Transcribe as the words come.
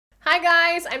Hi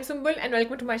guys, I'm Sumbul and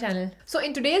welcome to my channel. So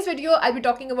in today's video, I'll be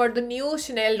talking about the new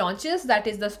Chanel launches, that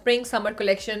is the Spring Summer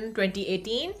Collection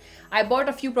 2018. I bought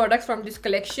a few products from this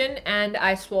collection and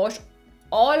I swatched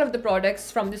all of the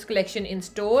products from this collection in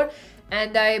store,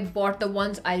 and I bought the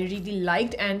ones I really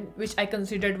liked and which I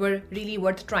considered were really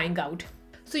worth trying out.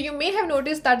 So you may have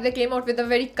noticed that they came out with a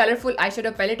very colorful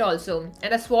eyeshadow palette also,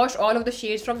 and I swatched all of the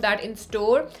shades from that in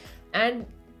store and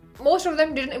most of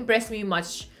them didn't impress me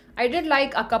much. I did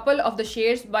like a couple of the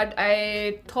shades, but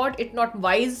I thought it not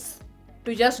wise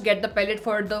to just get the palette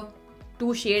for the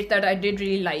two shades that I did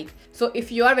really like. So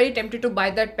if you are very tempted to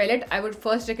buy that palette, I would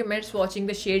first recommend swatching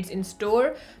the shades in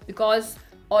store, because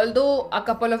although a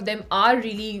couple of them are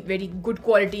really very good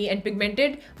quality and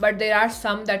pigmented, but there are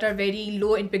some that are very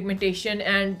low in pigmentation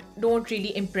and don't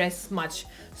really impress much.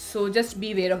 So just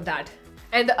be aware of that.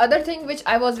 And the other thing which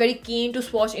I was very keen to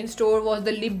swatch in store was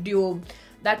the lip duo.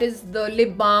 That is the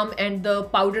lip balm and the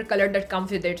powder color that comes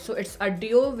with it. So it's a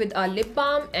duo with a lip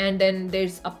balm and then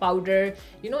there's a powder,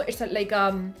 you know, it's like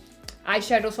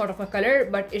eyeshadow sort of a color,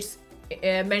 but it's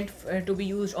meant to be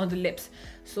used on the lips.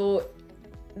 So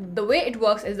the way it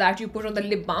works is that you put on the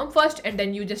lip balm first and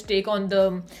then you just take on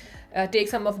the take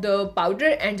some of the powder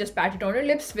and just pat it on your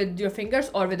lips with your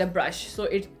fingers or with a brush. So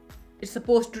it's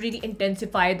supposed to really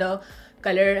intensify the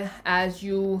color, as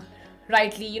you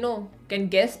rightly, you know, can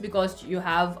guess, because you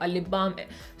have a lip balm,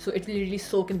 so it will really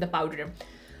soak in the powder.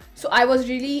 So I was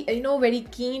really, you know, very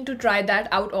keen to try that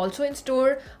out also in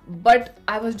store, but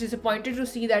I was disappointed to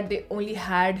see that they only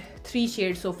had 3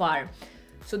 shades so far.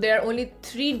 So there are only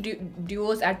 3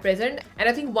 duos at present, and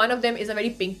I think one of them is a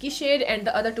very pinky shade and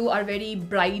the other 2 are very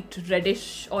bright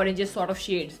reddish oranges sort of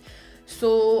shades.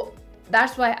 So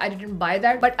that's why I didn't buy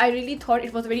that, but I really thought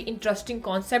it was a very interesting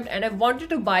concept and I wanted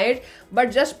to buy it,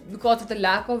 but just because of the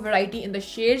lack of variety in the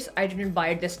shades, I didn't buy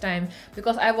it this time,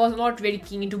 because I was not very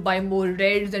keen to buy more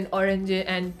reds and oranges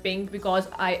and pink, because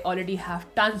I already have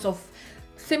tons of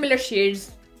similar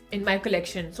shades in my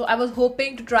collection. So I was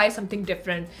hoping to try something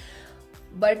different.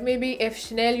 But maybe if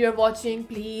Chanel you're watching,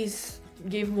 please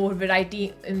give more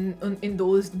variety in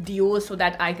those duos so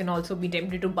that I can also be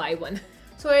tempted to buy one.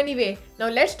 So anyway, now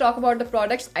let's talk about the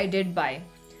products I did buy.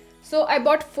 So I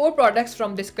bought 4 products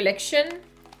from this collection.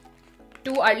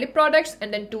 2 are lip products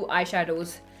and then 2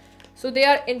 eyeshadows. So they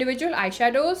are individual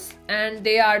eyeshadows and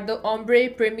they are the Ombre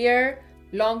Premiere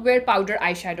Longwear Powder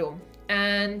Eyeshadow.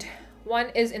 And one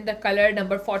is in the color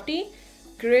number 40,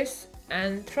 Gris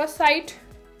Anthracite.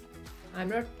 I'm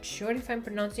not sure if I'm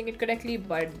pronouncing it correctly,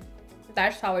 but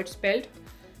that's how it's spelled.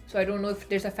 So I don't know if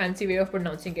there's a fancy way of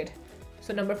pronouncing it.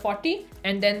 So number 40,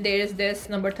 and then there is this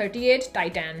number 38,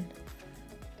 Titane.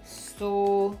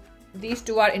 So these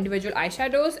 2 are individual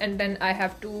eyeshadows, and then I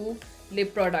have 2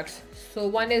 lip products. So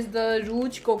one is the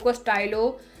ROUGE COCO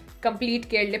STYLO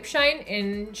Complete Care Lip Shine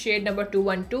in shade number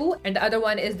 212, and the other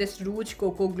one is this ROUGE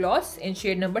COCO Gloss in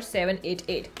shade number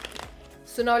 788.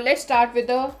 So now let's start with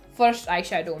the first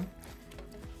eyeshadow.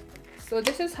 So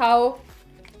this is how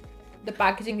the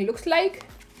packaging looks like.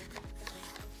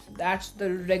 That's the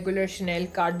regular Chanel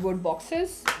cardboard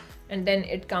boxes, and then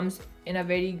it comes in a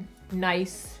very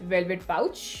nice velvet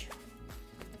pouch,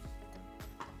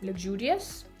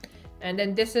 luxurious. And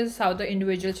then this is how the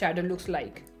individual shadow looks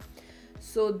like.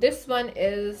 So this one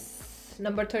is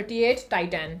number 38,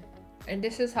 Titane, and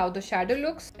this is how the shadow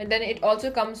looks. And then it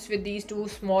also comes with these 2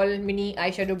 small mini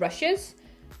eyeshadow brushes,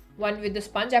 one with the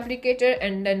sponge applicator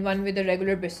and then one with the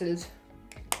regular bristles.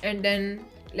 And then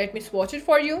let me swatch it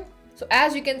for you. So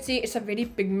as you can see, it's a very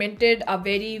pigmented, a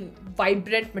very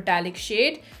vibrant metallic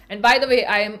shade. And by the way,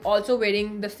 I am also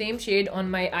wearing the same shade on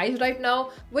my eyes right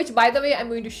now, which by the way, I'm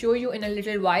going to show you in a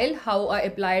little while how I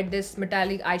applied this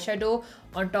metallic eyeshadow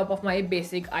on top of my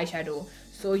basic eyeshadow.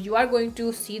 So you are going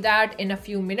to see that in a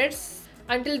few minutes.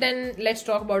 Until then, let's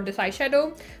talk about this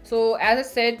eyeshadow. So as I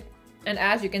said, and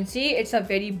as you can see, it's a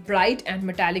very bright and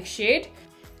metallic shade.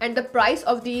 And the price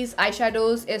of these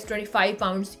eyeshadows is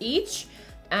 £25 each.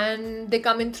 And they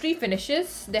come in 3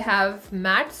 finishes. They have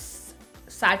mattes,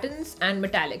 satins and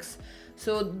metallics.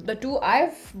 So the 2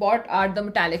 I've bought are the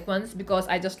metallic ones because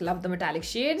I just love the metallic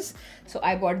shades. So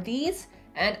I bought these,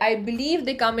 and I believe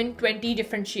they come in 20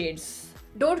 different shades.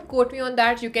 Don't quote me on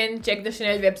that, you can check the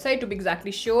Chanel website to be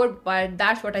exactly sure, but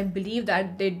that's what I believe,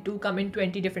 that they do come in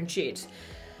 20 different shades.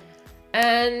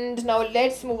 And now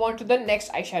let's move on to the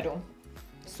next eyeshadow.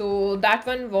 So that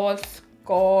one was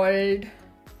called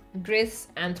Gris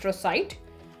Anthracite,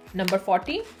 number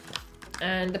 40,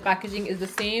 and the packaging is the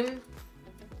same,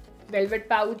 velvet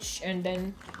pouch and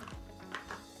then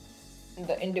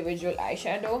the individual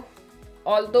eyeshadow.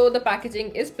 Although the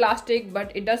packaging is plastic,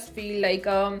 but it does feel like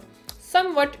a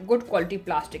somewhat good quality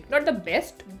plastic. Not the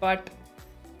best, but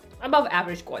above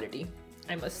average quality,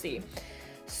 I must say.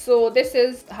 So this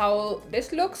is how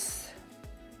this looks.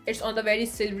 It's on the very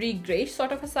silvery grayish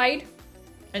sort of a side.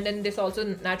 And then this also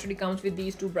naturally comes with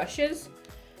these two brushes,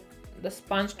 the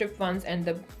sponge tip ones and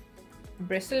the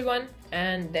bristle one.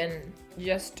 And then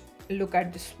just look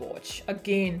at the swatch.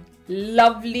 Again,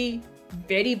 lovely,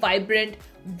 very vibrant,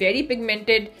 very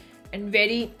pigmented, and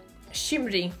very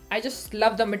shimmery. I just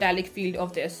love the metallic feel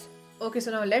of this. Okay,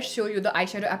 so now let's show you the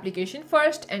eyeshadow application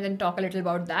first and then talk a little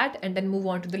about that and then move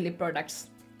on to the lip products.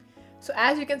 So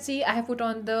as you can see, I have put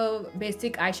on the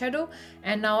basic eyeshadow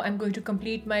and now I'm going to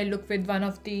complete my look with one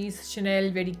of these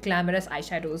Chanel very glamorous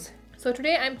eyeshadows. So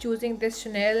today I'm choosing this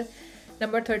Chanel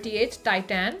number 38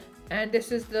 Titane, and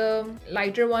this is the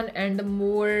lighter one and the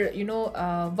more, you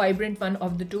know, vibrant one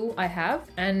of the two I have,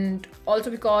 and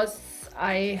also because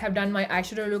I have done my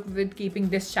eyeshadow look with keeping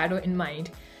this shadow in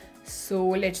mind. So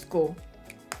let's go.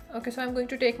 Okay, so I'm going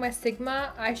to take my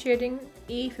Sigma eye shading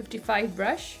E55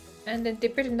 brush and then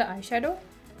dip it in the eyeshadow,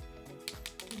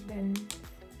 then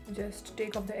just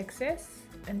take off the excess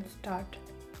and start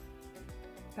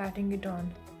patting it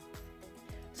on.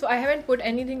 So I haven't put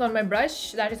anything on my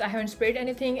brush, that is I haven't sprayed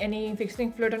anything, any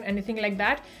fixing fluid or anything like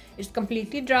that. It's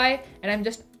completely dry and I'm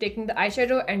just taking the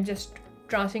eyeshadow and just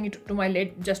transferring it to my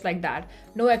lid just like that.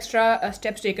 No extra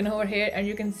steps taken over here, and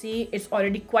you can see it's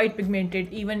already quite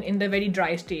pigmented even in the very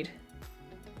dry state.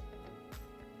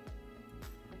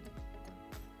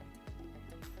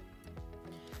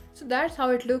 So that's how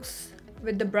it looks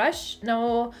with the brush.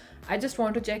 Now I just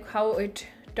want to check how it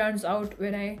turns out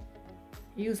when I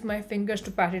use my fingers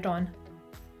to pat it on.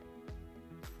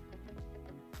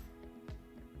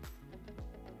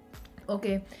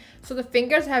 Okay, so the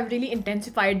fingers have really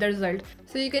intensified the result.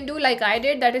 So you can do like I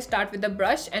did, that is start with the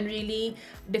brush and really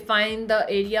define the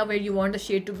area where you want the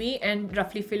shade to be and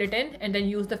roughly fill it in, and then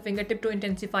use the fingertip to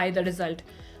intensify the result.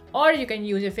 Or you can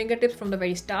use your fingertips from the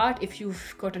very start if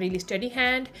you've got a really steady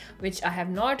hand, which I have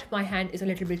not. My hand is a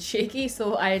little bit shaky,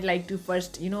 so I'd like to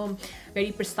first, you know,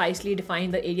 very precisely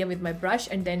define the area with my brush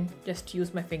and then just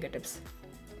use my fingertips.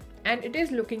 And it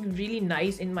is looking really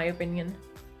nice in my opinion.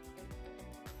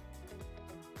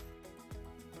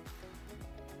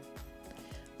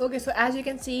 Okay, so as you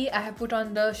can see, I have put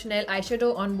on the Chanel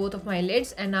eyeshadow on both of my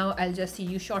lids, and now I'll just see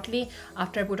you shortly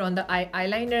after I put on the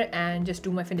eyeliner and just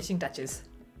do my finishing touches.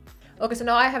 Okay, so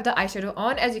now I have the eyeshadow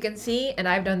on, as you can see, and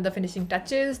I've done the finishing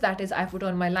touches. That is, I put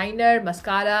on my liner,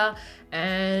 mascara,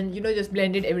 and, you know, just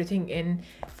blended everything in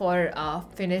for a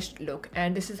finished look.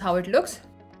 And this is how it looks.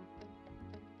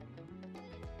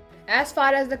 As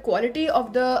far as the quality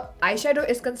of the eyeshadow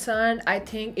is concerned, I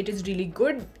think it is really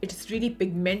good. It is really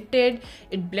pigmented.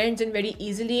 It blends in very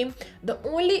easily. The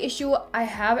only issue I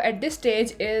have at this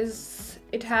stage is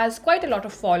it has quite a lot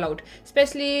of fallout,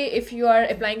 especially if you are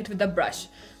applying it with the brush.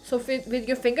 So with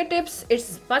your fingertips,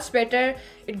 it's much better.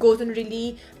 It goes in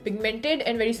really pigmented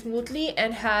and very smoothly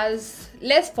and has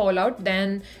less fallout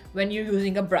than when you're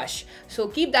using a brush. So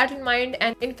keep that in mind.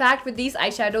 And in fact, with these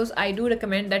eyeshadows, I do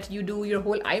recommend that you do your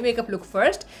whole eye makeup look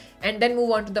first and then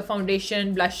move on to the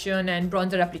foundation, blusher and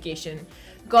bronzer application.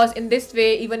 Because in this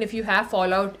way, even if you have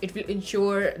fallout, it will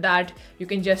ensure that you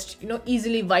can just, you know,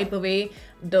 easily wipe away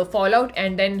the fallout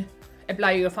and then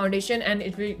apply your foundation, and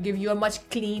it will give you a much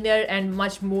cleaner and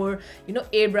much more, you know,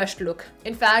 airbrushed look.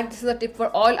 In fact, this is a tip for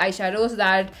all eyeshadows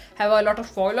that have a lot of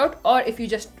fallout, or if you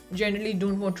just generally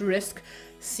don't want to risk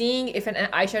seeing if an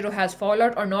eyeshadow has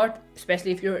fallout or not,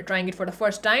 especially if you're trying it for the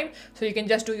first time. So you can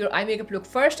just do your eye makeup look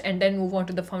first and then move on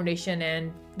to the foundation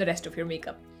and the rest of your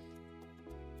makeup.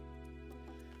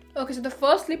 Okay, so the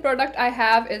first lip product I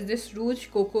have is this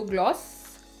ROUGE Coco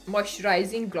Gloss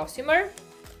Moisturizing Glossimer,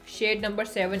 shade number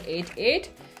 788,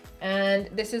 and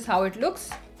this is how it looks.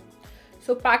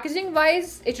 So packaging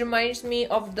wise, it reminds me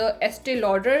of the Estee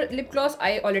Lauder lip gloss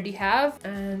I already have,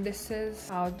 and this is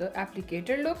how the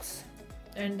applicator looks.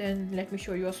 And then let me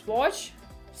show you a swatch.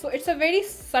 So it's a very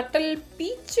subtle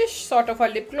peachish sort of a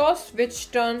lip gloss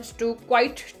which turns to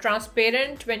quite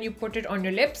transparent when you put it on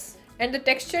your lips, and the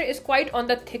texture is quite on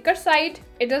the thicker side.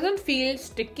 It doesn't feel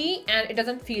sticky and it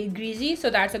doesn't feel greasy, so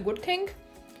that's a good thing.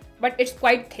 But it's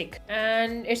quite thick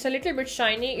and it's a little bit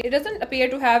shiny. It doesn't appear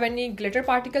to have any glitter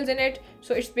particles in it,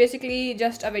 so it's basically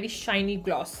just a very shiny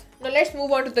gloss. Now let's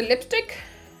move on to the lipstick.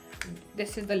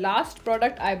 This is the last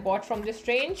product I bought from this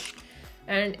range,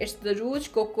 and it's the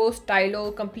ROUGE Coco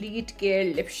STYLO Complete Care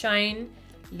Lip Shine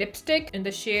lipstick in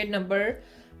the shade number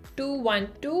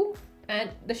 212,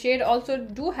 and the shade also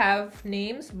do have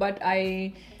names, but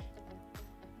I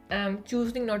am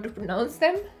choosing not to pronounce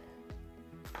them.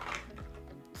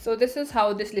 So this is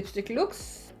how this lipstick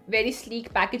looks. very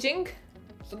sleek packaging.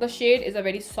 So the shade is a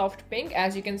very soft pink,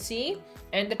 as you can see,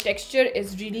 and the texture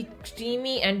is really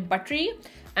creamy and buttery.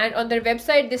 And on their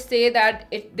website they say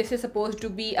that this is supposed to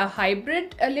be a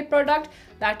hybrid lip product.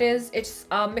 That is, it's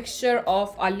a mixture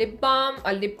of a lip balm,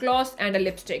 a lip gloss and a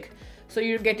lipstick. So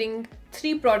you're getting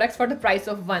 3 products for the price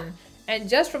of 1. And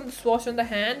just from the swatch on the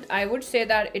hand, I would say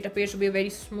that it appears to be a very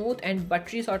smooth and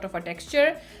buttery sort of a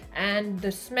texture, and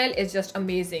the smell is just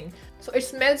amazing. So it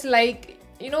smells like,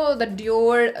 you know, the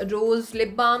Dior Rose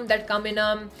lip balm that come in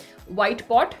a white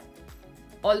pot.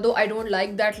 Although I don't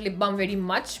like that lip balm very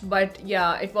much, but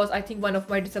yeah, it was, I think, one of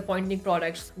my disappointing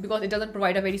products because it doesn't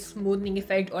provide a very smoothing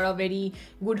effect or a very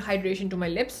good hydration to my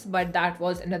lips, but that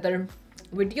was another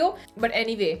video. But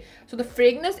anyway, so the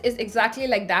fragrance is exactly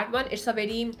like that one. It's a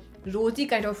very rosy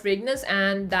kind of fragrance,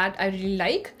 and that I really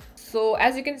like. So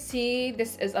as you can see,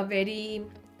 this is a very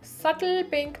subtle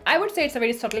pink. I would say it's a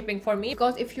very subtle pink for me,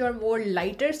 because if you're more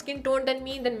lighter skin tone than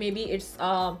me, then maybe it's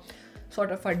sort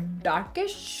of a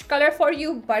darkish color for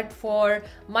you. But for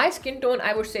my skin tone,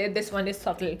 I would say this one is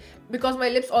subtle, because my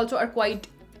lips also are quite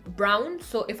brown.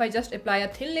 So if I just apply a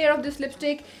thin layer of this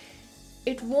lipstick,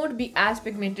 it won't be as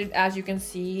pigmented as you can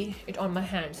see it on my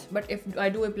hands. But if I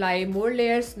do apply more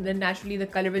layers, then naturally the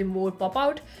color will more pop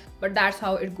out. But that's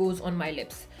how it goes on my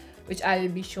lips, which I'll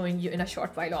be showing you in a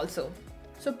short while also.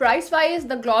 So price wise,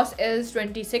 the gloss is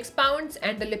 £26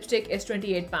 and the lipstick is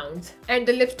 £28. And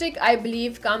the lipstick, I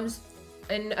believe, comes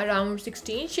in around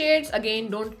 16 shades.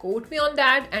 Again, don't quote me on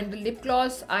that. And the lip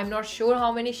gloss, I'm not sure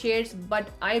how many shades, but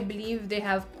I believe they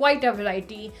have quite a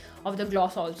variety of the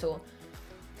gloss also.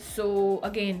 So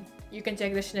again, you can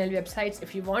check the Chanel websites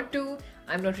if you want to.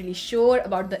 I'm not really sure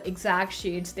about the exact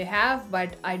shades they have,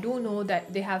 but I do know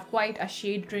that they have quite a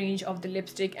shade range of the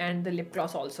lipstick and the lip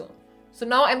gloss also. So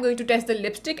now I'm going to test the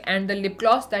lipstick and the lip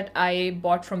gloss that I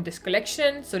bought from this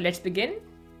collection. So let's begin.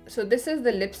 So this is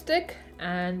the lipstick,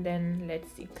 and then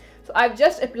let's see. So I've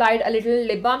just applied a little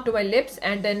lip balm to my lips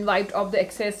and then wiped off the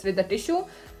excess with the tissue.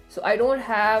 So I don't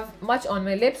have much on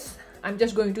my lips. I'm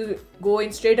just going to go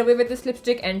in straight away with this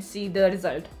lipstick and see the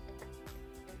result.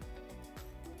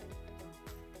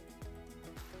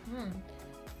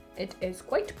 It is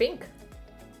quite pink.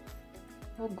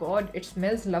 Oh god, it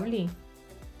smells lovely.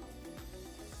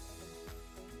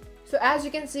 So as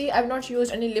you can see, I've not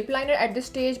used any lip liner at this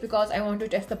stage because I want to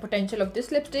test the potential of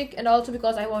this lipstick, and also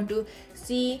because I want to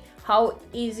see how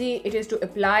easy it is to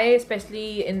apply,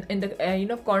 especially in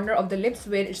the corner of the lips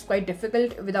where it's quite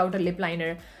difficult without a lip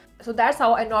liner. So that's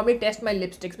how I normally test my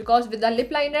lipsticks, because with a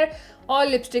lip liner, all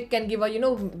lipstick can give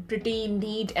a pretty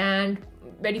neat and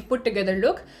very put together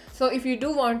look. So if you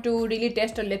do want to really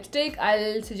test a lipstick,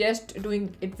 I'll suggest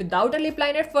doing it without a lip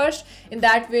liner first. In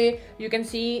that way, you can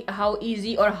see how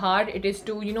easy or hard it is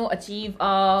to achieve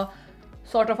a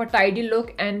sort of a tidy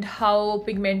look and how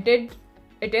pigmented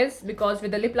it is, because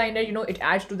with the lip liner, it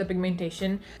adds to the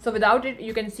pigmentation. So without it,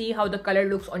 you can see how the color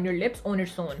looks on your lips on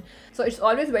its own. So it's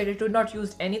always better to not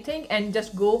use anything and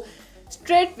just go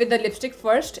straight with the lipstick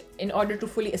first in order to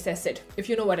fully assess it, if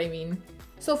you know what I mean.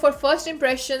 So for first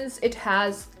impressions, it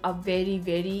has a very,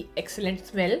 very excellent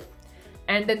smell.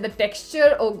 And then the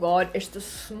texture, oh god, it's the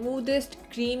smoothest,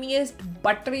 creamiest,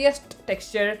 butteriest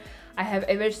texture I have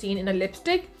ever seen in a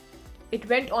lipstick. It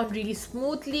went on really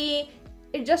smoothly.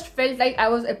 It just felt like I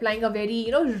was applying a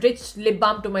very, rich lip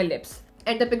balm to my lips.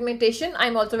 And the pigmentation,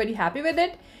 I'm also very happy with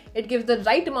it. It gives the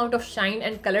right amount of shine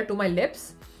and color to my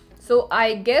lips. So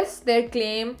I guess their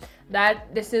claim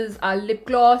that this is a lip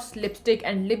gloss, lipstick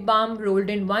and lip balm rolled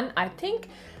in one, I think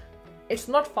it's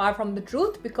not far from the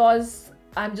truth, because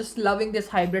I'm just loving this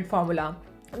hybrid formula.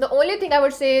 The only thing I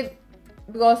would say,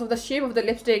 because of the shape of the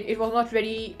lipstick, it was not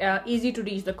very easy to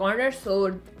reach the corner.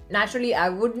 So naturally I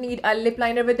would need a lip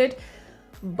liner with it.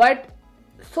 But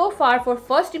so far, for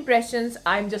first impressions,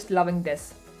 I'm just loving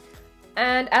this.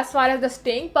 And as far as the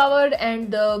staying power and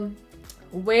the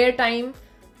wear time,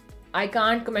 I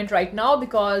can't comment right now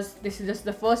because this is just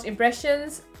the first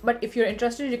impressions. But if you're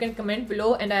interested, you can comment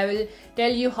below and I will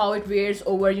tell you how it wears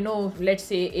over, let's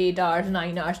say 8 hours,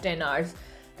 9 hours, 10 hours.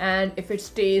 And if it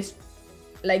stays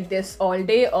like this all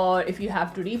day, or if you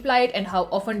have to reapply it, and how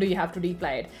often do you have to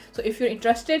reapply it. So if you're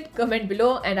interested, comment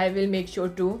below and I will make sure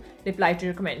to reply to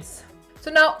your comments. So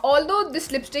now, although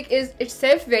this lipstick is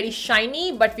itself very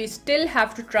shiny, but we still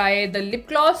have to try the lip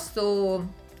gloss. So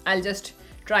I'll just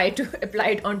try to apply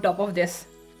it on top of this.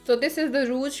 So this is the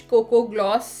ROUGE COCO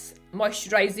Gloss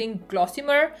Moisturizing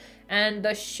Glossimer, and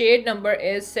the shade number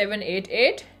is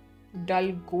 788,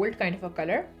 dull gold kind of a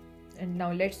color. And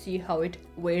now let's see how it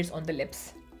wears on the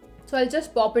lips. So I'll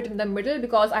just pop it in the middle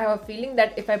because I have a feeling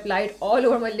that if I apply it all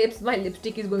over my lips, my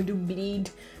lipstick is going to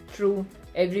bleed through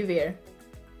everywhere.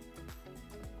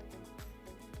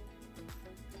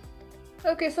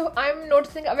 Okay, so I'm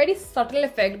noticing a very subtle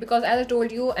effect because as I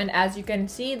told you and as you can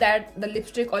see that the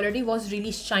lipstick already was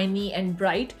really shiny and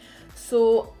bright.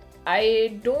 So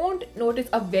I don't notice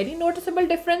a very noticeable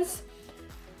difference.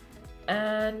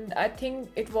 And I think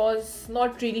it was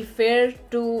not really fair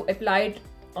to apply it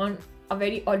on a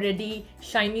very already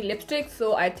shiny lipstick.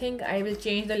 So I think I will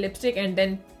change the lipstick and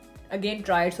then again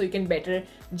try it so you can better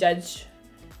judge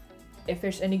if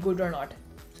it's any good or not.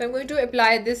 So I'm going to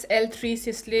apply this L3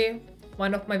 Sisley,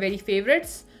 one of my very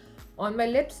favorites, on my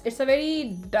lips. It's a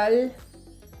very dull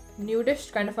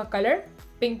nudish kind of a color,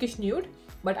 pinkish nude,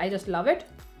 but I just love it.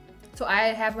 So I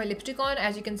have my lipstick on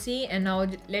as you can see, and now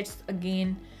let's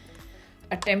again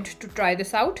attempt to try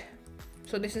this out.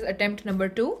 So this is attempt number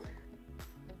 2.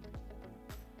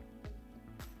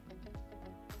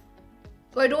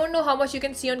 So I don't know how much you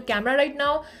can see on camera right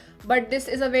now, but this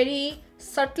is a very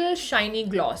subtle shiny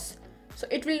gloss. So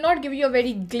it will not give you a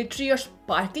very glittery or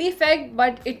sparkly effect,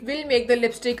 but it will make the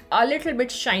lipstick a little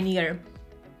bit shinier.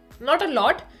 Not a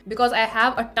lot, because I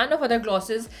have a ton of other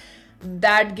glosses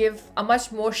that give a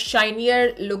much more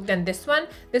shinier look than this one.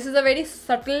 This is a very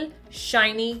subtle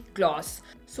shiny gloss.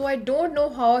 So I don't know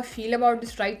how I feel about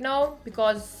this right now,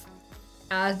 because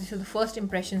as this is the first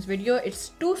impressions video, it's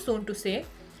too soon to say.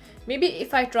 Maybe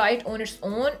if I try it on its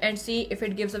own and see if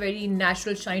it gives a very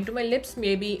natural shine to my lips,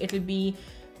 maybe it'll be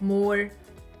more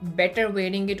better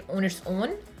wearing it on its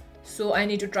own. So I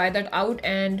need to try that out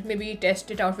and maybe test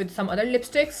it out with some other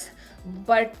lipsticks.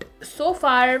 But so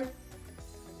far,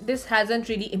 this hasn't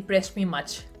really impressed me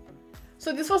much.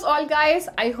 So this was all guys.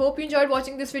 I hope you enjoyed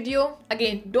watching this video.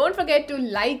 Again, don't forget to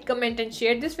like, comment and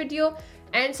share this video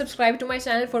and subscribe to my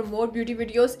channel for more beauty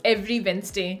videos every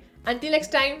Wednesday. Until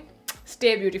next time,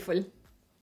 stay beautiful.